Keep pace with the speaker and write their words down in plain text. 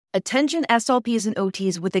Attention SLPs and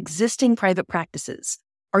OTs with existing private practices.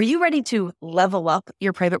 Are you ready to level up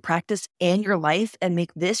your private practice and your life and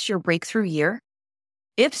make this your breakthrough year?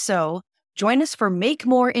 If so, join us for Make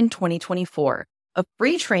More in 2024, a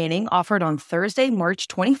free training offered on Thursday, March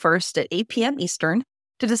 21st at 8 p.m. Eastern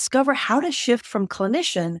to discover how to shift from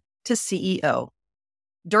clinician to CEO.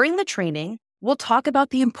 During the training, we'll talk about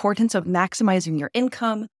the importance of maximizing your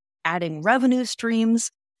income, adding revenue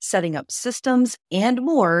streams, setting up systems, and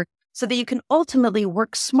more so that you can ultimately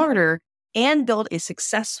work smarter and build a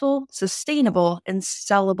successful, sustainable, and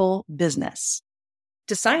sellable business.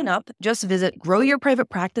 To sign up, just visit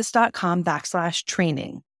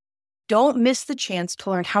growyourprivatepractice.com/training. Don't miss the chance to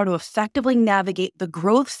learn how to effectively navigate the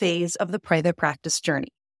growth phase of the private practice journey.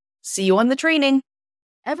 See you on the training.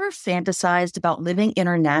 Ever fantasized about living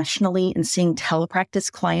internationally and seeing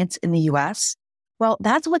telepractice clients in the US? Well,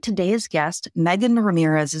 that's what today's guest, Megan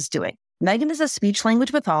Ramirez, is doing. Megan is a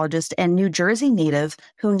speech-language pathologist and New Jersey native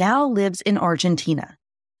who now lives in Argentina.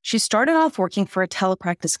 She started off working for a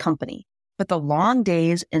telepractice company, but the long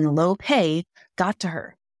days and low pay got to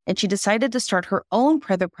her, and she decided to start her own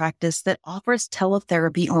private practice that offers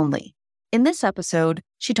teletherapy only. In this episode,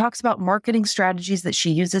 she talks about marketing strategies that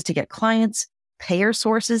she uses to get clients, payer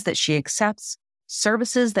sources that she accepts,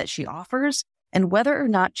 services that she offers, and whether or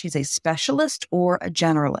not she's a specialist or a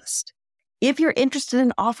generalist. If you're interested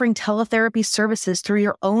in offering teletherapy services through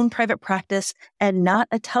your own private practice and not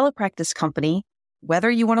a telepractice company, whether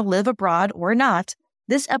you want to live abroad or not,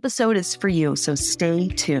 this episode is for you, so stay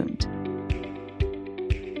tuned.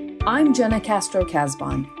 I'm Jenna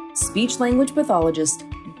Castro-Casbon, speech-language pathologist,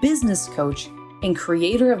 business coach, and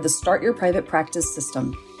creator of the Start Your Private Practice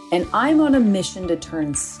system, and I'm on a mission to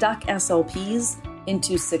turn stuck SLPs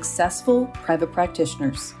into successful private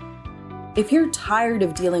practitioners. If you're tired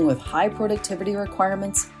of dealing with high productivity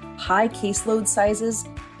requirements, high caseload sizes,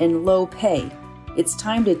 and low pay, it's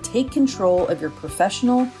time to take control of your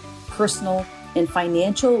professional, personal, and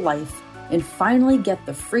financial life and finally get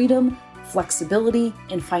the freedom, flexibility,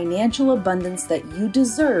 and financial abundance that you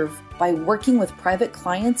deserve by working with private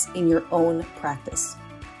clients in your own practice.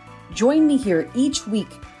 Join me here each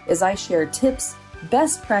week as I share tips,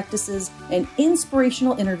 best practices, and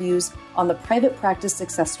inspirational interviews on the Private Practice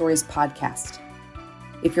Success Stories podcast.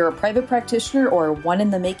 If you're a private practitioner or one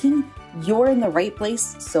in the making, you're in the right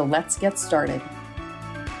place, so let's get started.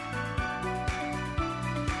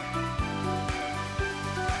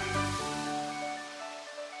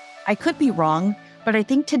 I could be wrong, but I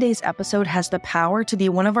think today's episode has the power to be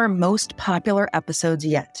one of our most popular episodes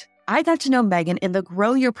yet. I got to know Megan in the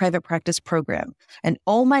Grow Your Private Practice program, and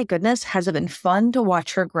oh my goodness, has it been fun to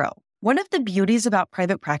watch her grow. One of the beauties about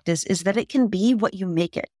private practice is that it can be what you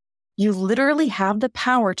make it. You literally have the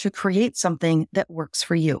power to create something that works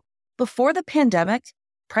for you. Before the pandemic,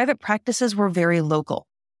 private practices were very local.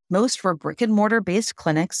 Most were brick and mortar based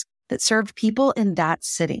clinics that served people in that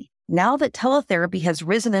city. Now that teletherapy has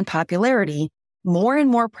risen in popularity, more and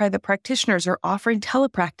more private practitioners are offering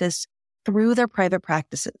telepractice through their private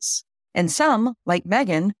practices. And some, like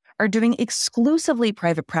Megan, are doing exclusively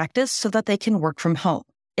private practice so that they can work from home.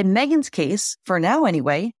 In Megan's case, for now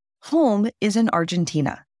anyway, home is in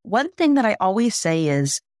Argentina. One thing that I always say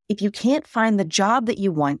is, if you can't find the job that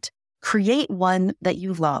you want, create one that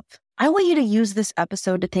you love. I want you to use this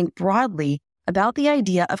episode to think broadly about the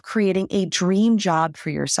idea of creating a dream job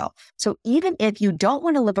for yourself. So even if you don't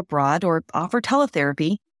want to live abroad or offer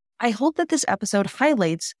teletherapy, I hope that this episode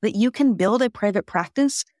highlights that you can build a private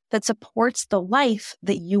practice that supports the life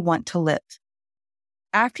that you want to live.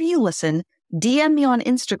 After you listen, DM me on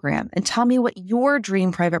Instagram and tell me what your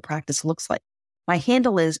dream private practice looks like. My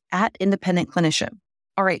handle is @independentclinician.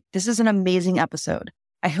 All right, this is an amazing episode.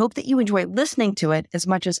 I hope that you enjoy listening to it as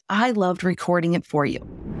much as I loved recording it for you.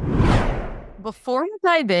 Before we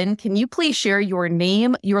dive in, can you please share your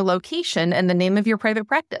name, your location, and the name of your private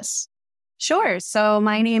practice? Sure. So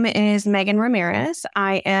my name is Megan Ramirez.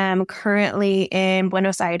 I am currently in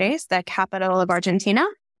Buenos Aires, the capital of Argentina.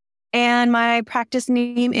 And my practice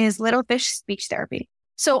name is Little Fish Speech Therapy.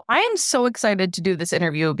 So I am so excited to do this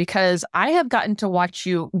interview because I have gotten to watch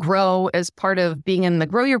you grow as part of being in the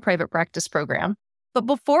Grow Your Private Practice program. But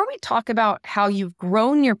before we talk about how you've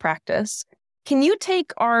grown your practice, can you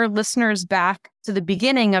take our listeners back to the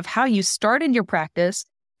beginning of how you started your practice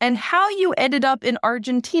and how you ended up in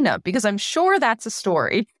Argentina? Because I'm sure that's a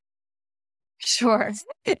story. Sure,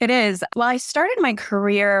 it is. Well, I started my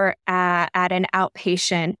career at an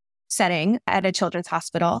outpatient setting at a children's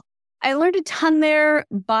hospital. I learned a ton there,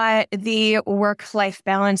 but the work-life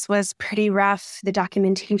balance was pretty rough. The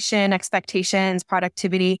documentation, expectations,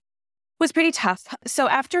 productivity was pretty tough. So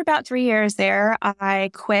after about 3 years there,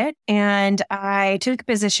 I quit and I took a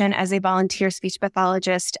position as a volunteer speech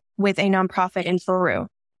pathologist with a nonprofit in Peru.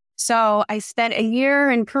 So I spent a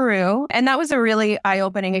year in Peru, and that was a really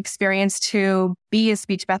eye-opening experience to be a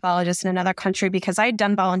speech pathologist in another country because I'd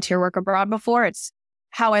done volunteer work abroad before. It's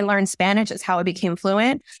how I learned Spanish. It's how I became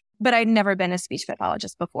fluent. But I'd never been a speech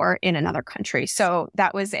pathologist before in another country. So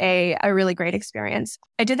that was a really great experience.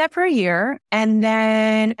 I did that for a year. And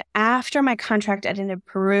then after my contract ended in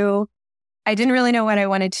Peru, I didn't really know what I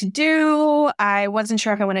wanted to do. I wasn't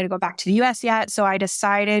sure if I wanted to go back to the US yet. So I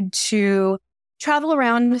decided to travel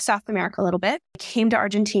around South America a little bit. I came to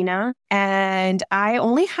Argentina, and I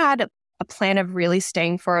only had a plan of really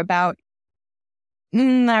staying for about,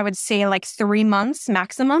 I would say like 3 months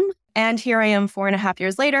maximum. And here I am 4.5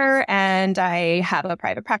 years later, and I have a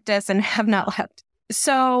private practice and have not left.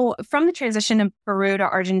 So from the transition of Peru to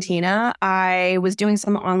Argentina, I was doing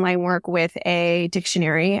some online work with a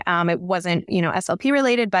dictionary. It wasn't, SLP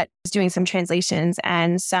related, but I was doing some translations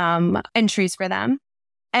and some entries for them.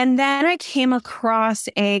 And then I came across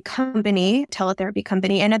a company, teletherapy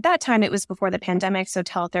company. And at that time, it was before the pandemic. So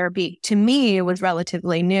teletherapy to me was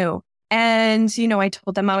relatively new. And, I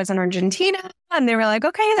told them I was in Argentina, and they were like,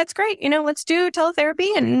 okay, that's great. Let's do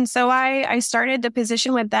teletherapy. And so I started the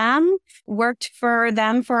position with them, worked for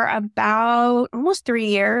them for about almost 3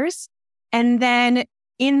 years. And then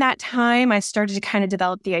in that time, I started to kind of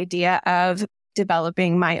develop the idea of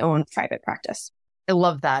developing my own private practice. I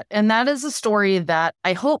love that. And that is a story that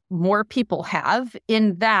I hope more people have,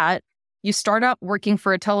 in that you start out working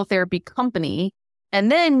for a teletherapy company,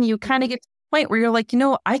 and then you kind of get to the point where you're like,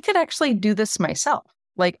 I could actually do this myself.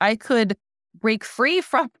 Like, I could break free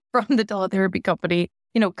from the teletherapy company,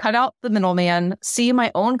 cut out the middleman, see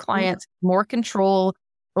my own clients, more control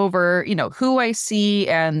over, who I see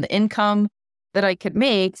and the income that I could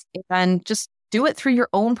make, and just do it through your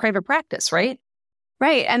own private practice, right?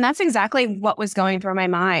 Right. And that's exactly what was going through my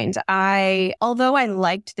mind. Although I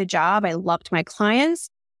liked the job, I loved my clients,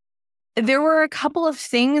 there were a couple of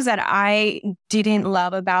things that I didn't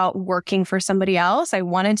love about working for somebody else. I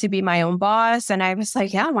wanted to be my own boss. And I was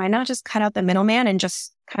like, yeah, why not just cut out the middleman and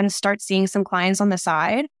just kind of start seeing some clients on the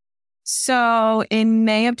side? So in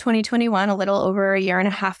May of 2021, a little over a year and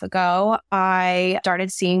a half ago, I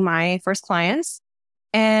started seeing my first clients,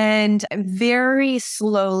 and very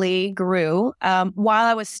slowly grew while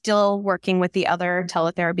I was still working with the other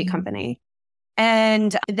teletherapy company.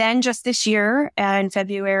 And then just this year in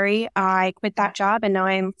February, I quit that job, and now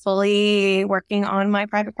I'm fully working on my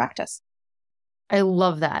private practice. I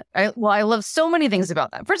love that. I love so many things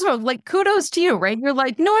about that. First of all, like, kudos to you, right? You're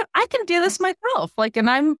like, you know what? I can do this myself. Like, and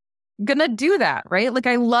I'm going to do that, right? Like,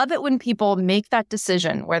 I love it when people make that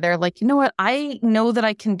decision where they're like, you know what? I know that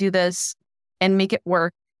I can do this and make it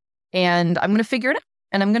work, and I'm going to figure it out,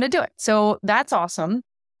 and I'm going to do it. So that's awesome.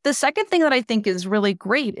 The second thing that I think is really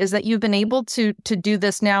great is that you've been able to do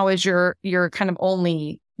this now as your kind of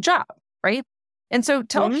only job, right? And so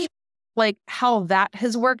tell me, like, how that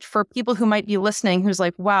has worked for people who might be listening, who's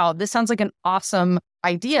like, wow, this sounds like an awesome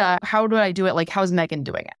idea. How do I do it? Like, how's Megan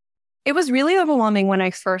doing it? It was really overwhelming when I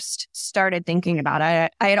first started thinking about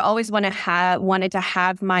it. I had always wanted to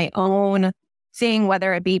have my own thing,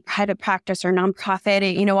 whether it be private practice or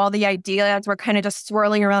nonprofit. All the ideas were kind of just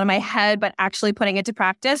swirling around in my head, but actually putting it to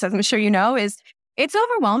practice, as I'm sure it's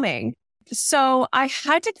overwhelming. So I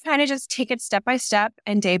had to kind of just take it step by step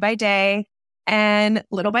and day by day and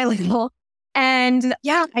little by little. And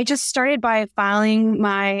yeah, I just started by filing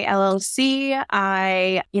my LLC.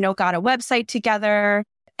 I, got a website together.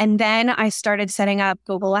 And then I started setting up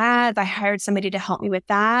Google Ads. I hired somebody to help me with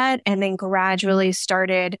that, and then gradually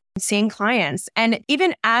started seeing clients. And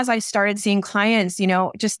even as I started seeing clients,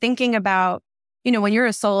 just thinking about, when you're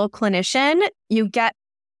a solo clinician, you get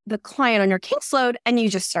the client on your caseload and you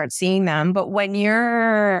just start seeing them. But when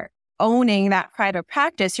you're owning that private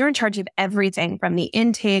practice, you're in charge of everything from the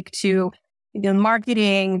intake to the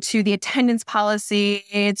marketing, to the attendance policy,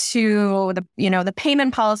 to the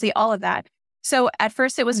payment policy, all of that. So at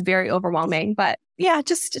first it was very overwhelming, but yeah,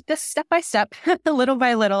 just this step by step, little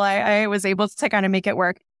by little, I was able to kind of make it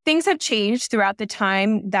work. Things have changed throughout the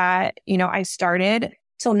time that, I started.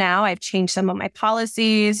 So now I've changed some of my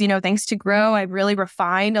policies, thanks to Grow. I've really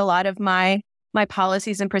refined a lot of my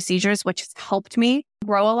policies and procedures, which has helped me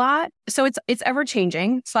grow a lot. So it's ever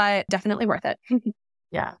changing, but definitely worth it.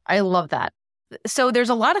 Yeah, I love that. So there's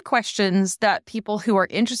a lot of questions that people who are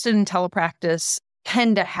interested in telepractice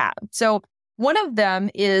tend to have. So one of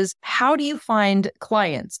them is, how do you find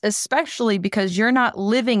clients, especially because you're not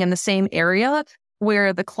living in the same area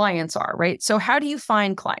where the clients are, right? So how do you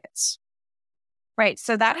find clients? Right.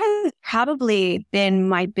 So that has probably been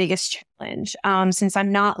my biggest challenge since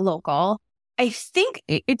I'm not local. I think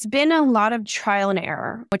it's been a lot of trial and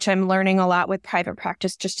error, which I'm learning a lot with private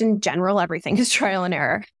practice. Just in general, everything is trial and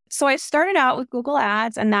error. So I started out with Google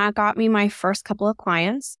Ads, and that got me my first couple of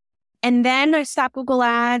clients. And then I stopped Google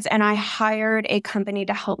Ads and I hired a company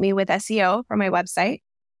to help me with SEO for my website.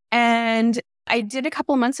 And I did a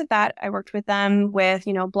couple of months of that. I worked with them with,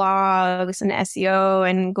 blogs and SEO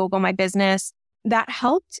and Google My Business. That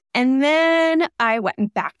helped. And then I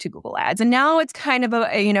went back to Google Ads, and now it's kind of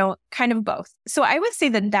kind of both. So I would say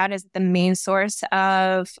that is the main source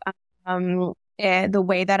of the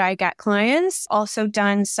way that I get clients. Also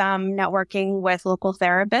done some networking with local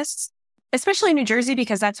therapists, especially in New Jersey,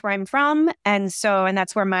 because that's where I'm from. And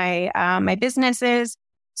that's where my business is.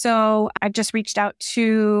 So I just reached out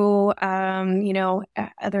to,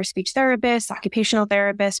 other speech therapists, occupational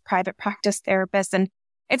therapists, private practice therapists. And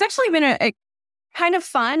it's actually been a kind of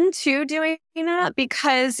fun too doing that,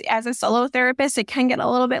 because as a solo therapist, it can get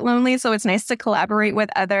a little bit lonely. So it's nice to collaborate with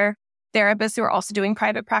other therapists who are also doing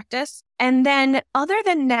private practice. And then other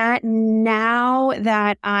than that, now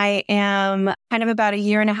that I am kind of about a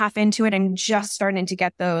year and a half into it, I'm just starting to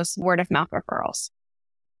get those word of mouth referrals.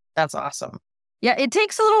 That's awesome. Yeah, it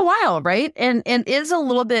takes a little while, right? And is a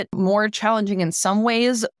little bit more challenging in some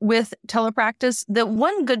ways with telepractice. The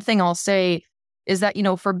one good thing I'll say is that,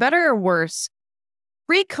 for better or worse,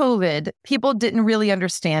 pre-COVID, people didn't really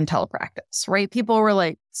understand telepractice, right? People were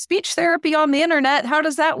like, speech therapy on the internet, how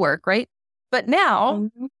does that work, right? But now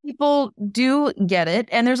people do get it.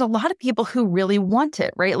 And there's a lot of people who really want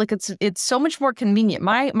it, right? Like it's so much more convenient.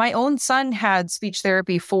 My own son had speech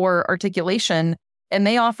therapy for articulation, and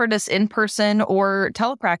they offered us in-person or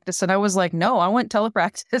telepractice. And I was like, no, I want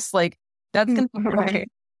telepractice. Like that's going to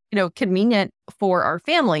be convenient for our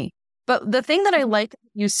family. But the thing that I like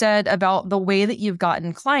you said about the way that you've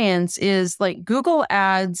gotten clients is like Google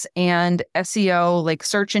Ads and SEO, like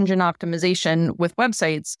search engine optimization with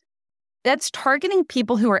websites. That's targeting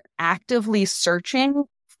people who are actively searching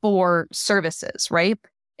for services, right?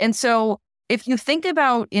 And so if you think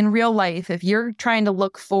about in real life, if you're trying to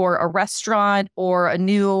look for a restaurant or a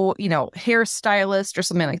new, hairstylist or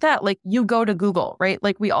something like that, like you go to Google, right?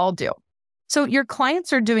 Like we all do. So your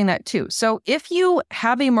clients are doing that too. So if you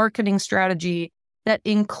have a marketing strategy that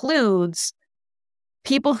includes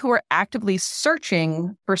people who are actively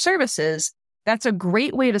searching for services, that's a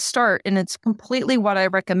great way to start. And it's completely what I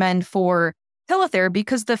recommend for teletherapy,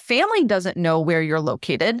 because the family doesn't know where you're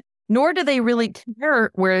located, nor do they really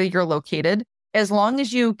care where you're located. As long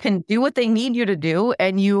as you can do what they need you to do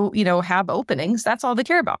and you have openings, that's all they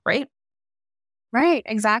care about, right? Right,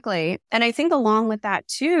 exactly. And I think along with that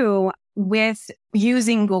too, with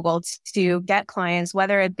using Google to get clients,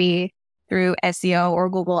 whether it be through SEO or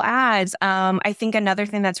Google Ads, I think another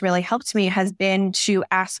thing that's really helped me has been to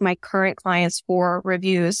ask my current clients for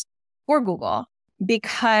reviews for Google.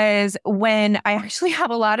 Because when I actually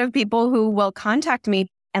have a lot of people who will contact me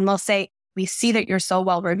and they'll say, we see that you're so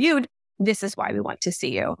well reviewed, this is why we want to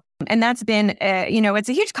see you. And that's been, it's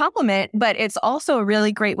a huge compliment, but it's also a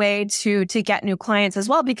really great way to get new clients as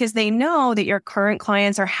well, because they know that your current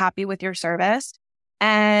clients are happy with your service.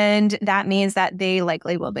 And that means that they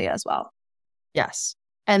likely will be as well. Yes.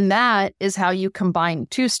 And that is how you combine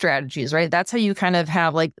two strategies, right? That's how you kind of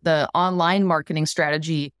have like the online marketing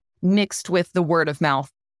strategy mixed with the word of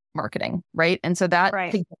mouth marketing, right? And so that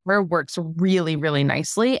together works really, really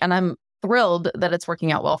nicely. And I'm thrilled that it's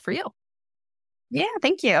working out well for you. Yeah,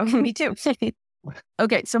 thank you. Me too.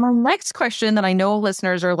 Okay, so my next question that I know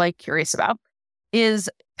listeners are like curious about is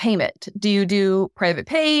payment. Do you do private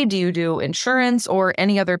pay? Do you do insurance or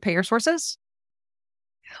any other payer sources?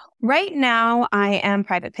 Right now, I am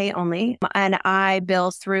private pay only, and I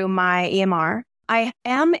bill through my EMR. I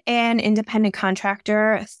am an independent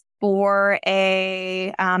contractor for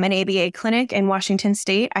an ABA clinic in Washington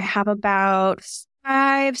State. I have about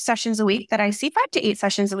 5 sessions a week that I see, 5 to 8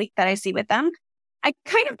 sessions a week that I see with them. I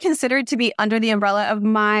kind of consider it to be under the umbrella of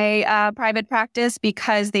my private practice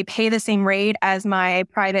because they pay the same rate as my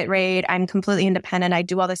private rate. I'm completely independent. I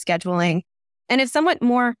do all the scheduling, and it's somewhat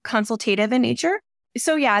more consultative in nature.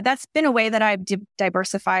 So yeah, that's been a way that I've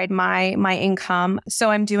diversified my income.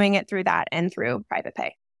 So I'm doing it through that and through private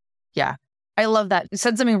pay. Yeah, I love that. You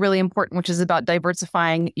said something really important, which is about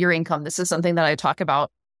diversifying your income. This is something that I talk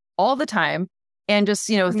about all the time. And just,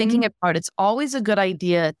 thinking about it's always a good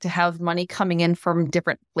idea to have money coming in from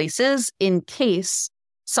different places in case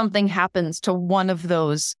something happens to one of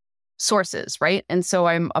those sources, right? And so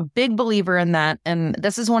I'm a big believer in that. And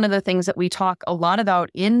this is one of the things that we talk a lot about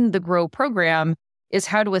in the Grow program is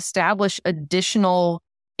how to establish additional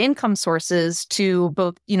income sources to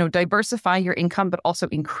both, diversify your income, but also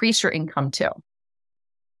increase your income too.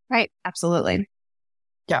 Right. Absolutely.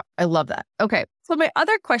 Yeah, I love that. Okay. So my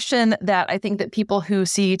other question that I think that people who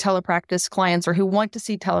see telepractice clients or who want to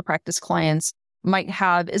see telepractice clients might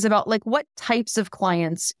have is about like what types of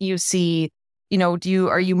clients you see.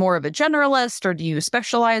 Are you more of a generalist or do you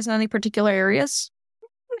specialize in any particular areas?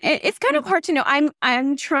 It's kind of hard to know.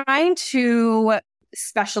 I'm trying to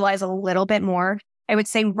specialize a little bit more. I would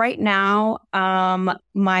say right now,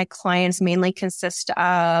 my clients mainly consist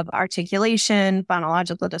of articulation,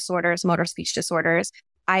 phonological disorders, motor speech disorders.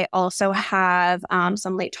 I also have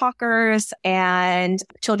some late talkers and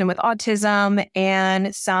children with autism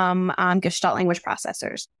and some Gestalt language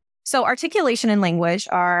processors. So articulation and language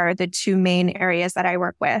are the two main areas that I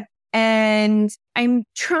work with. And I'm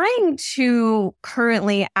trying to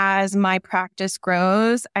currently, as my practice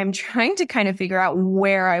grows, I'm trying to kind of figure out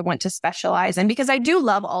where I want to specialize in because I do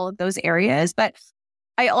love all of those areas. But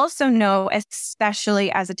I also know,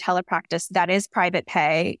 especially as a telepractice that is private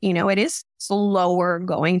pay, it is slower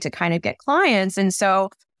going to kind of get clients. And so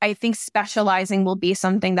I think specializing will be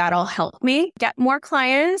something that'll help me get more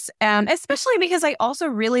clients, especially because I also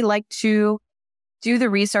really like to do the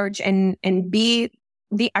research and be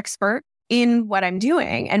the expert in what I'm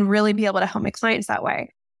doing and really be able to help my clients that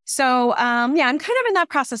way. So, I'm kind of in that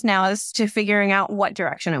process now as to figuring out what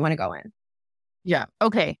direction I want to go in. Yeah.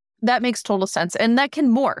 Okay. That makes total sense. And that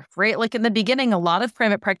can morph, right? Like in the beginning, a lot of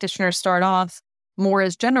private practitioners start off more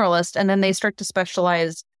as generalists and then they start to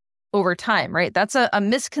specialize over time, right? That's a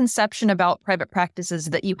misconception about private practices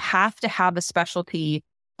that you have to have a specialty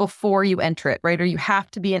before you enter it, right? Or you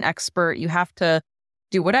have to be an expert, you have to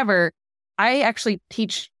do whatever. I actually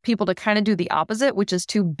teach people to kind of do the opposite, which is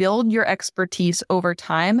to build your expertise over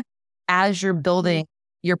time as you're building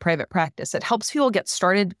your private practice. It helps people get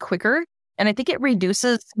started quicker. And I think it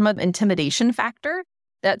reduces some of the intimidation factor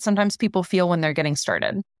that sometimes people feel when they're getting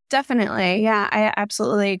started. Definitely. Yeah, I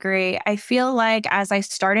absolutely agree. I feel like as I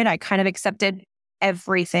started, I kind of accepted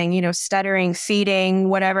everything, stuttering, feeding,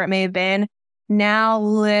 whatever it may have been. Now,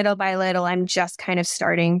 little by little, I'm just kind of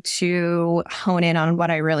starting to hone in on what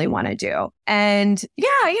I really want to do. And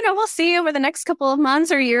we'll see over the next couple of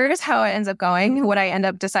months or years how it ends up going, what I end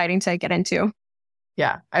up deciding to get into.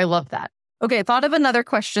 Yeah, I love that. Okay, I thought of another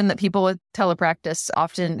question that people with telepractice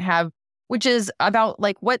often have, which is about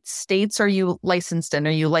like what states are you licensed in?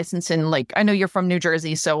 Are you licensed in I know you're from New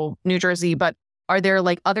Jersey, so New Jersey, but are there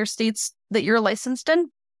like other states that you're licensed in?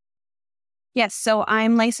 Yes. So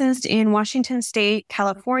I'm licensed in Washington State,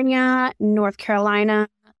 California, North Carolina,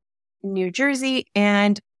 New Jersey,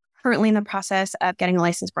 and currently in the process of getting a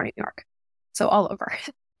license for New York. So all over.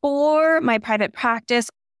 For my private practice,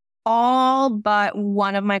 all but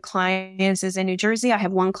one of my clients is in New Jersey. I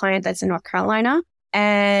have one client that's in North Carolina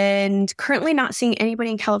and currently not seeing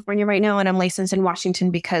anybody in California right now. And I'm licensed in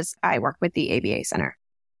Washington because I work with the ABA Center.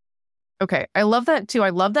 Okay. I love that too. I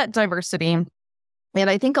love that diversity. And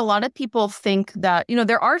I think a lot of people think that,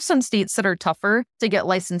 there are some states that are tougher to get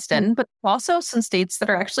licensed in, but also some states that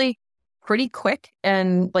are actually pretty quick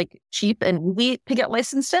and cheap and easy to get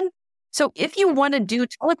licensed in. So if you want to do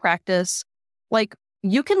telepractice,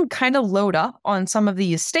 you can kind of load up on some of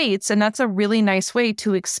these states. And that's a really nice way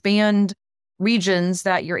to expand regions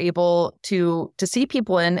that you're able to see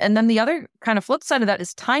people in. And then the other kind of flip side of that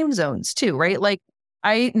is time zones too, right?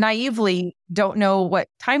 I naively don't know what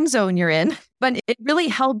time zone you're in, but it really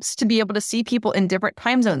helps to be able to see people in different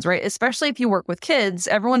time zones, right? Especially if you work with kids,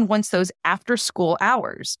 everyone wants those after school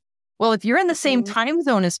hours. Well, if you're in the same time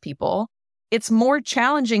zone as people, it's more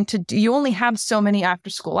challenging to do. You only have so many after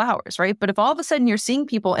school hours, right? But if all of a sudden you're seeing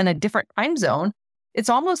people in a different time zone, it's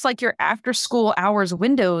almost like your after school hours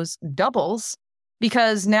windows doubles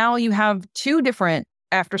because now you have two different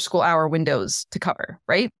after school hour windows to cover,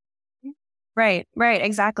 right? Right,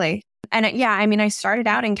 exactly. And I started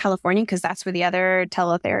out in California because that's where the other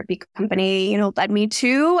teletherapy company, led me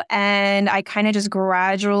to. And I kind of just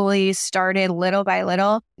gradually started little by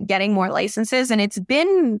little getting more licenses. And it's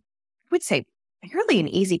been, I would say, fairly an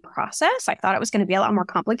easy process. I thought it was going to be a lot more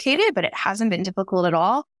complicated, but it hasn't been difficult at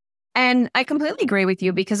all. And I completely agree with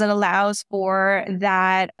you because it allows for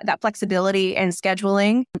that flexibility and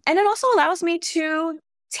scheduling. And it also allows me to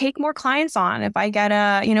take more clients on. If I get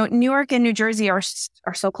New York and New Jersey are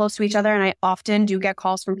so close to each other. And I often do get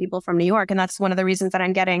calls from people from New York. And that's one of the reasons that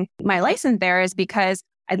I'm getting my license there is because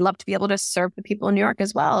I'd love to be able to serve the people in New York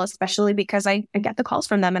as well, especially because I get the calls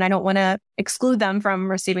from them and I don't want to exclude them from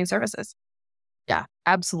receiving services. Yeah,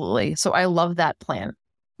 absolutely. So I love that plan.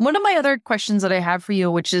 One of my other questions that I have for you,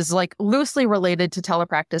 which is loosely related to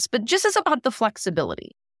telepractice, but just is about the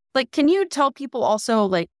flexibility. Like, can you tell people also,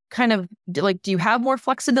 like, kind of like, do you have more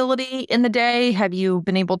flexibility in the day? Have you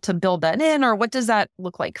been able to build that in, or what does that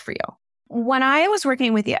look like for you? When I was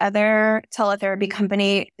working with the other teletherapy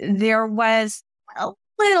company, there was a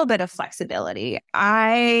little bit of flexibility.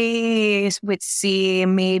 I would see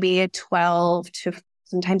maybe 12 to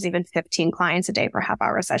sometimes even 15 clients a day for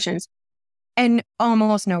half-hour sessions and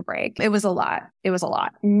almost no break. It was a lot. It was a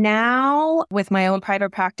lot. Now with my own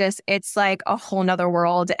private practice, it's like a whole nother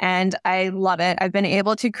world and I love it. I've been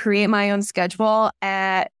able to create my own schedule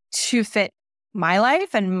to fit my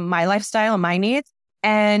life and my lifestyle and my needs.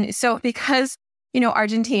 And so because,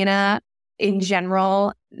 Argentina in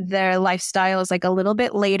general, their lifestyle is like a little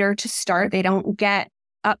bit later to start. They don't get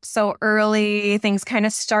up so early. Things kind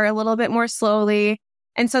of start a little bit more slowly.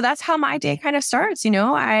 And so that's how my day kind of starts.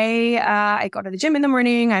 I go to the gym in the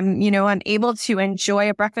morning. I'm able to enjoy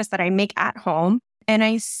a breakfast that I make at home. And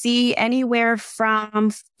I see anywhere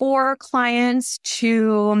from 4 clients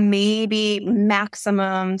to maybe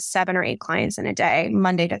maximum 7 or 8 clients in a day,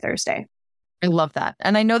 Monday to Thursday. I love that.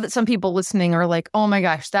 And I know that some people listening are like, oh my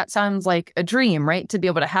gosh, that sounds like a dream, right? To be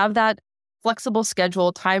able to have that flexible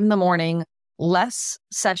schedule, time in the morning, less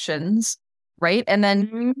sessions, right? And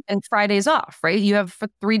then and Fridays off, right? You have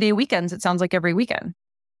 3-day weekends, it sounds like every weekend.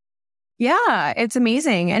 Yeah, it's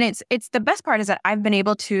amazing. And it's the best part is that I've been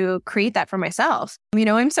able to create that for myself.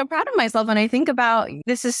 I'm so proud of myself when I think about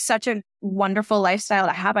this is such a wonderful lifestyle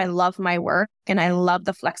to have. I love my work and I love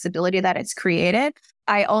the flexibility that it's created.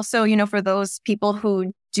 I also, for those people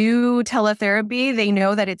who do teletherapy, they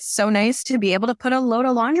know that it's so nice to be able to put a load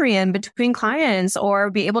of laundry in between clients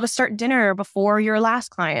or be able to start dinner before your last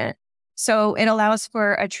client. So it allows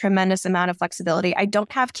for a tremendous amount of flexibility. I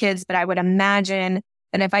don't have kids, but I would imagine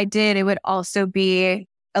that if I did, it would also be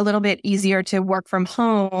a little bit easier to work from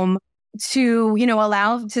home to,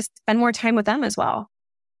 allow to spend more time with them as well.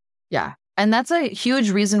 Yeah. And that's a huge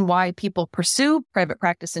reason why people pursue private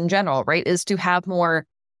practice in general, right? Is to have more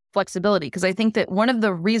flexibility. Because I think that one of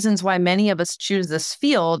the reasons why many of us choose this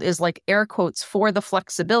field is like air quotes for the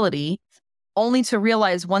flexibility, only to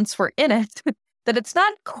realize once we're in it that it's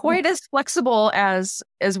not quite as flexible as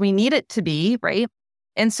we need it to be, right?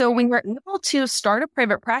 And so when you're able to start a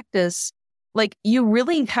private practice, like you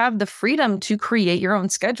really have the freedom to create your own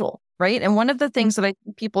schedule, right? And one of the things that I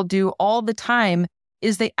think people do all the time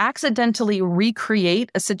is they accidentally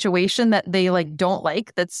recreate a situation that they like don't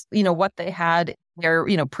like. That's, what they had in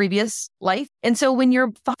their, previous life. And so when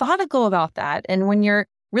you're methodical about that and when you're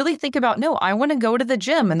really think about, no, I want to go to the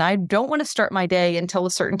gym and I don't want to start my day until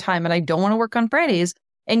a certain time and I don't want to work on Fridays,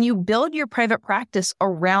 and you build your private practice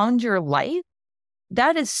around your life,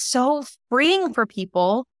 that is so freeing for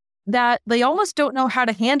people that they almost don't know how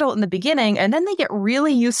to handle it in the beginning. And then they get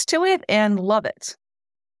really used to it and love it.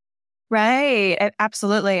 Right.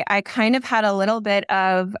 Absolutely. I kind of had I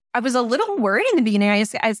was a little worried in the beginning.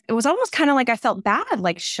 It was almost kind of like I felt bad.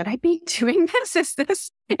 Like, should I be doing this?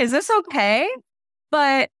 Is this okay?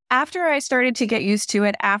 But after I started to get used to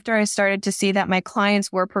it, after I started to see that my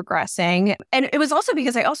clients were progressing, and it was also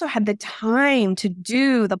because I also had the time to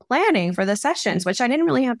do the planning for the sessions, which I didn't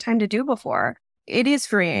really have time to do before. It is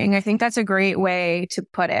freeing. I think that's a great way to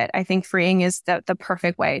put it. I think freeing is the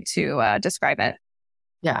perfect way to describe it.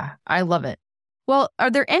 Yeah, I love it. Well,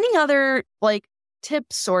 are there any other like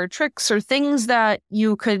tips or tricks or things that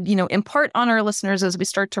you could, impart on our listeners as we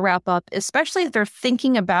start to wrap up, especially if they're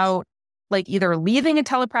thinking about like either leaving a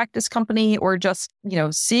telepractice company or just,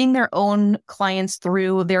 seeing their own clients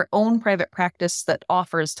through their own private practice that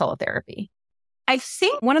offers teletherapy? I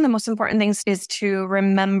think one of the most important things is to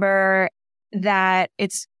remember that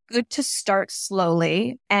it's good to start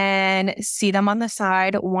slowly and see them on the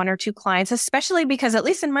side, 1 or 2 clients, especially because, at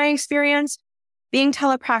least in my experience, being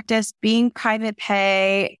telepractice, being private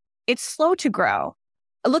pay, it's slow to grow.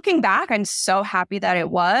 Looking back, I'm so happy that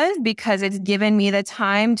it was, because it's given me the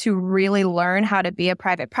time to really learn how to be a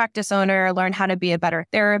private practice owner, learn how to be a better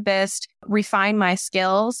therapist, refine my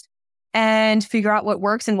skills, and figure out what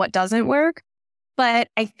works and what doesn't work. But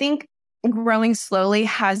I think growing slowly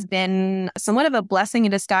has been somewhat of a blessing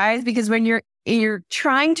in disguise, because when you're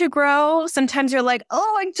trying to grow, sometimes you're like,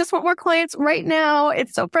 oh, I just want more clients right now.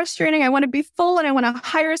 It's so frustrating. I want to be full and I want to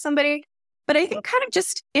hire somebody. But I think kind of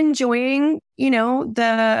just enjoying,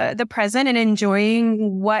 the present and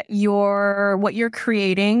enjoying what you're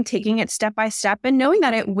creating, taking it step by step and knowing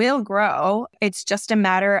that it will grow. It's just a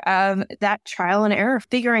matter of that trial and error,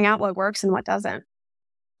 figuring out what works and what doesn't.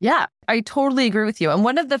 Yeah, I totally agree with you. And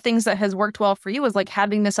one of the things that has worked well for you is like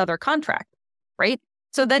having this other contract, right?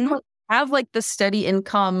 So then you have like the steady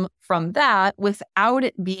income from that without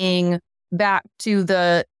it being back to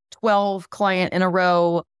the 12 client in a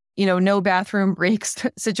row no bathroom breaks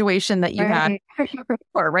situation that you had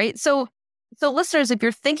before, right? So listeners, if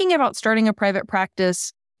you're thinking about starting a private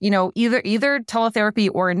practice, either teletherapy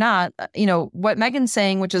or not, what Megan's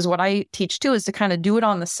saying, which is what I teach too, is to kind of do it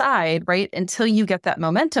on the side, right? Until you get that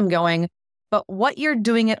momentum going. But what you're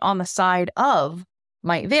doing it on the side of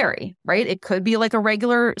might vary, right? It could be like a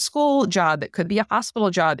regular school job. It could be a hospital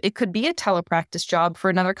job. It could be a telepractice job for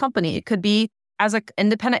another company. It could be as an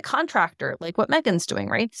independent contractor, like what Megan's doing,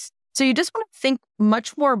 right? So you just want to think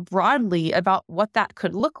much more broadly about what that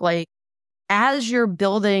could look like as you're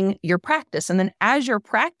building your practice. And then as your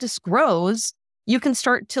practice grows, you can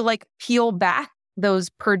start to like peel back those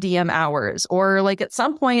per diem hours. Or like at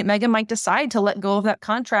some point, Megan might decide to let go of that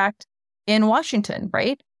contract in Washington,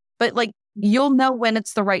 right? But like you'll know when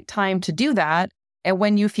it's the right time to do that and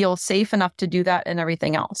when you feel safe enough to do that and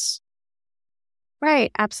everything else.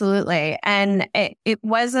 Right. Absolutely. And it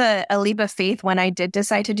was a leap of faith when I did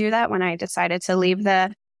decide to do that, when I decided to leave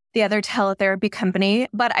the other teletherapy company.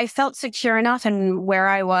 But I felt secure enough in where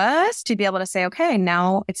I was to be able to say, okay,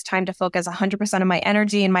 now it's time to focus 100% of my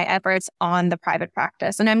energy and my efforts on the private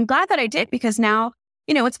practice. And I'm glad that I did, because now,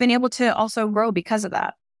 it's been able to also grow because of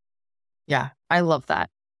that. Yeah, I love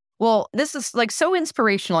that. Well, this is like so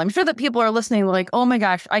inspirational. I'm sure that people are listening like, oh my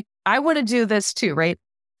gosh, I want to do this too, right?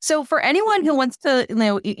 So for anyone who wants to,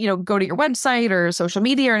 go to your website or social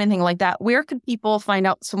media or anything like that, where could people find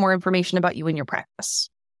out some more information about you and your practice?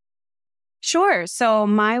 Sure. So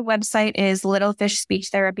my website is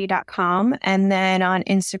littlefishspeechtherapy.com. And then on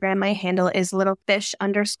Instagram, my handle is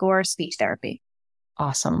littlefish_speechtherapy.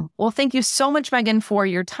 Awesome. Well, thank you so much, Megan, for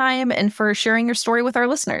your time and for sharing your story with our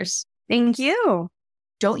listeners. Thank you.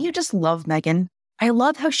 Don't you just love Megan? I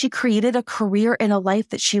love how she created a career in a life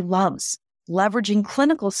that she loves, leveraging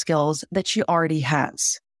clinical skills that she already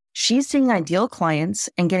has. She's seeing ideal clients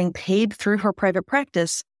and getting paid through her private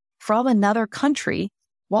practice from another country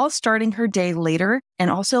while starting her day later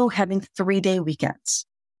and also having 3-day weekends.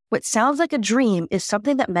 What sounds like a dream is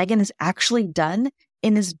something that Megan has actually done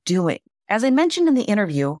and is doing. As I mentioned in the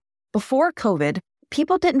interview, before COVID,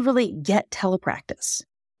 people didn't really get telepractice.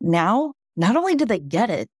 Now, not only do they get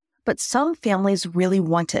it, but some families really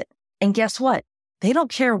want it. And guess what? They don't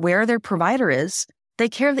care where their provider is. They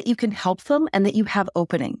care that you can help them and that you have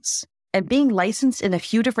openings. And being licensed in a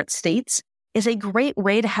few different states is a great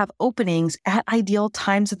way to have openings at ideal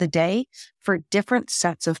times of the day for different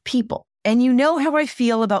sets of people. And you know how I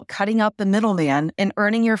feel about cutting out the middleman and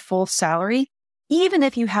earning your full salary, even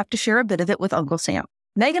if you have to share a bit of it with Uncle Sam.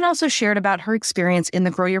 Megan also shared about her experience in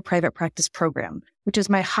the Grow Your Private Practice program, which is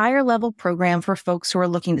my higher level program for folks who are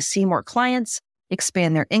looking to see more clients,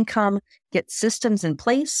 expand their income, get systems in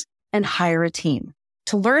place, and hire a team.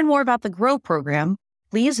 To learn more about the Grow program,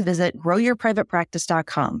 please visit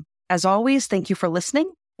growyourprivatepractice.com. As always, thank you for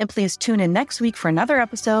listening, and please tune in next week for another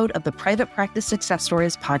episode of the Private Practice Success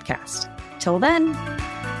Stories podcast. Till then.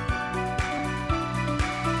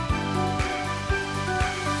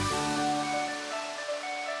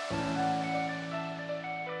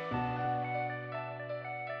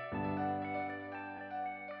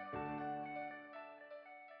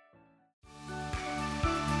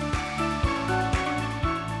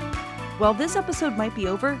 Well, this episode might be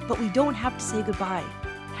over, but we don't have to say goodbye.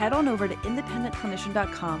 Head on over to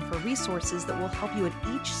independentclinician.com for resources that will help you at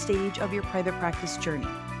each stage of your private practice journey.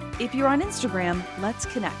 If you're on Instagram, let's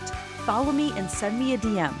connect. Follow me and send me a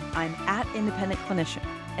DM. I'm @independentclinician.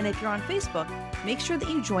 And if you're on Facebook, make sure that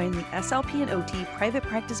you join the SLP and OT Private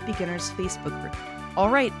Practice Beginners Facebook group. All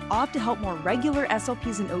right, off to help more regular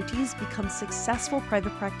SLPs and OTs become successful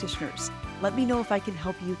private practitioners. Let me know if I can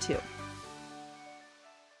help you too.